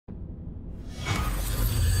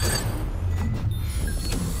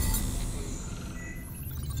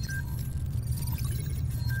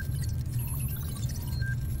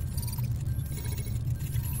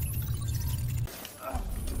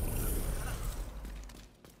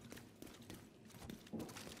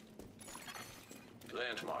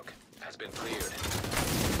Landmark has been cleared.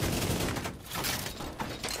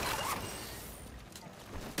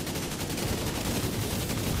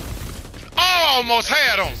 Oh, almost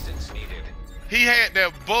had him. He had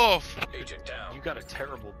that buff. Agent down. You got a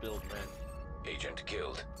terrible build, man. Agent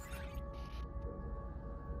killed.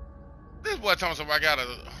 This boy talking something I got a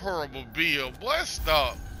horrible build. Boy,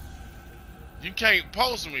 stop. You can't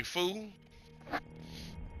post me, fool.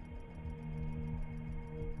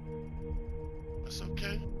 That's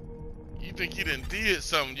okay. You think you done did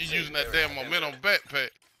something. You using that damn momentum backpack.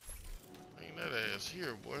 Ain't that ass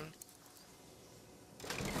here, boy.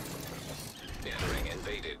 Entering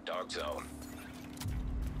invaded Darkzone.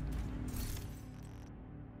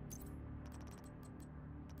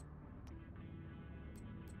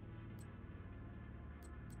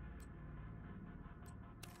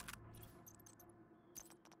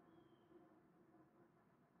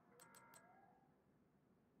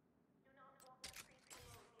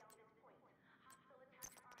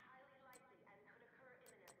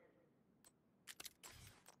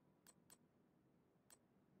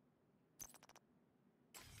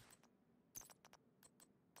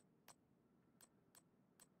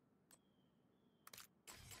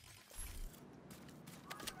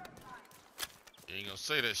 You ain't gonna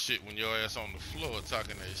say that shit when your ass on the floor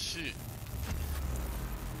talking that shit.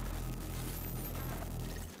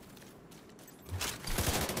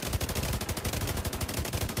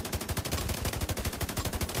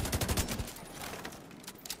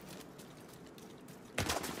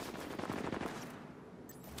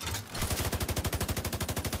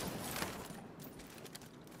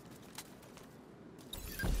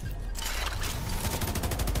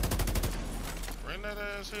 Bring that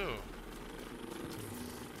ass here.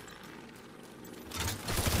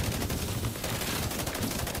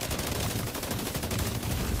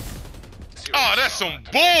 Oh, that's some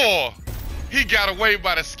bull! He got away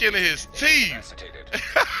by the skin of his teeth.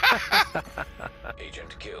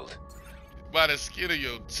 Agent killed. By the skin of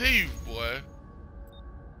your teeth, boy.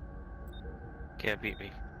 Can't beat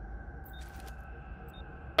me.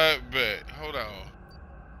 I bet. Hold on.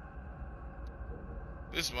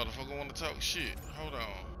 This motherfucker want to talk shit. Hold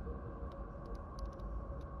on.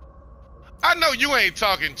 I know you ain't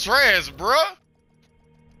talking trash, bruh.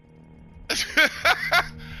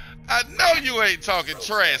 I know you ain't talking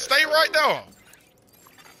trash. Stay right there.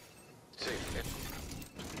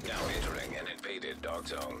 Now entering an invaded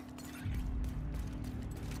Darkzone.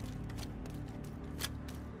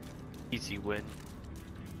 Easy win.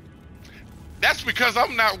 That's because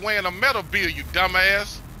I'm not wearing a metal build, you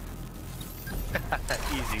dumbass.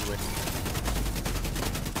 Easy win.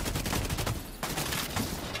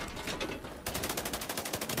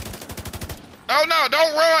 Oh no,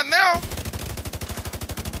 don't run now.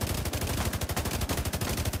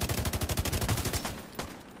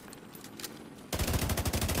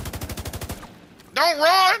 Don't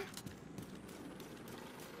run.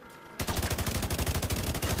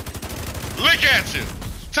 Look at you.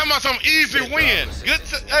 Talking about some easy win. Good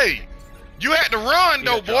hey, you had to run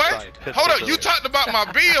though, boy. Hold up, you talked about my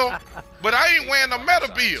bill, but I ain't wearing a metal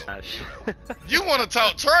bill. You want to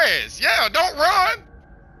talk trash. Yeah, don't run.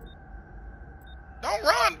 Don't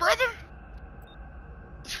run, brother.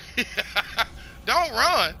 Don't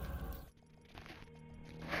run.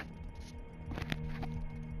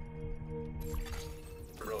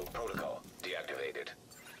 Rogue protocol deactivated.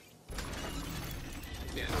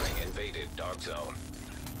 Entering invaded Darkzone.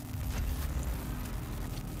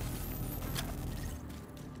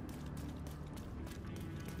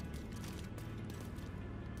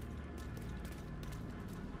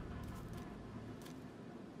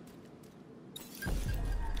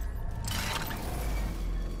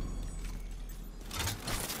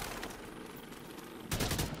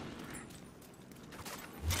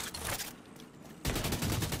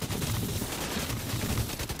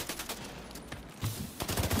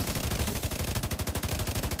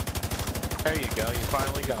 There you go, you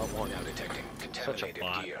finally got one. Now detecting Such a contaminated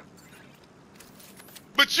bot. gear.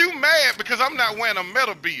 But you mad because I'm not wearing a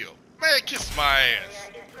metal bill. Man, kiss my ass.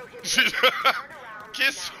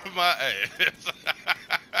 Kiss my ass.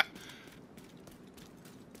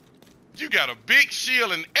 You got a big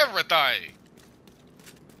shield and everything.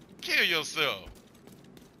 Kill yourself.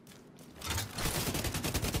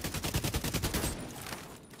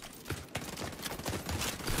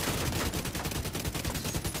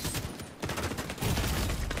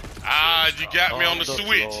 Ah, you got me on the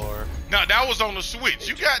switch. No, that was on the switch.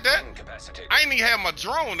 You got that? I ain't even have my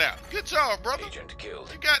drone out. Good job, brother. Agent killed.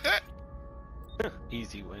 You got that?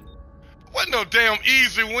 Easy win. Wasn't no damn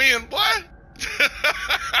easy win, boy.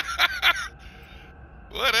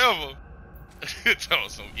 Whatever. Tell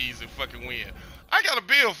us some easy fucking win. I got a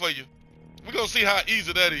bill for you. We're gonna see how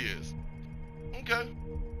easy that is. Okay.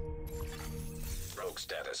 Rogue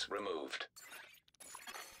status removed.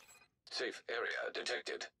 Safe area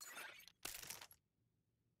detected.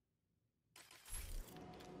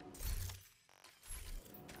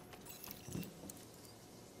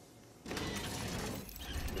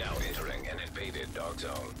 Now entering an invaded dark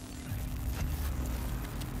zone.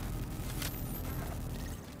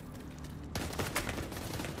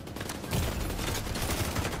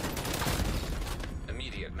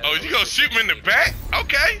 Immediate. Oh, you gonna shoot me in the back?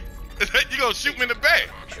 Okay. You gonna shoot me in the back?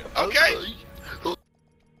 Okay.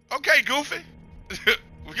 Okay, Goofy.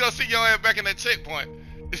 We gonna see your ass back in that checkpoint.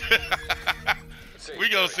 We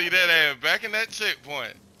gonna see that ass back in that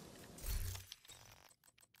checkpoint.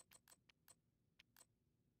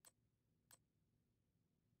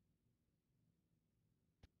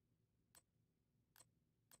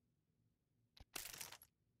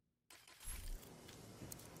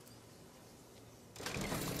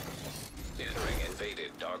 Entering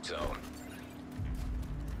invaded dark zone.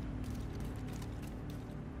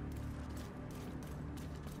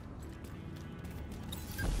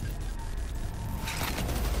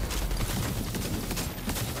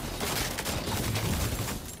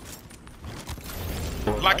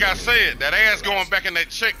 Like I said, that ass going back in that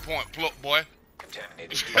checkpoint, boy.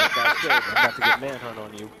 Contaminated. Like I said, I'm about to get manhunt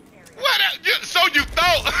on you. What? So you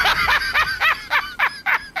thought?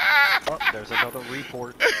 Oh, there's another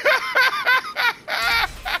report.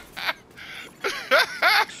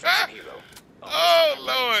 Oh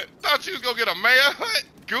Lord! Thought you was gonna get a manhunt,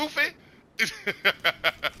 Goofy.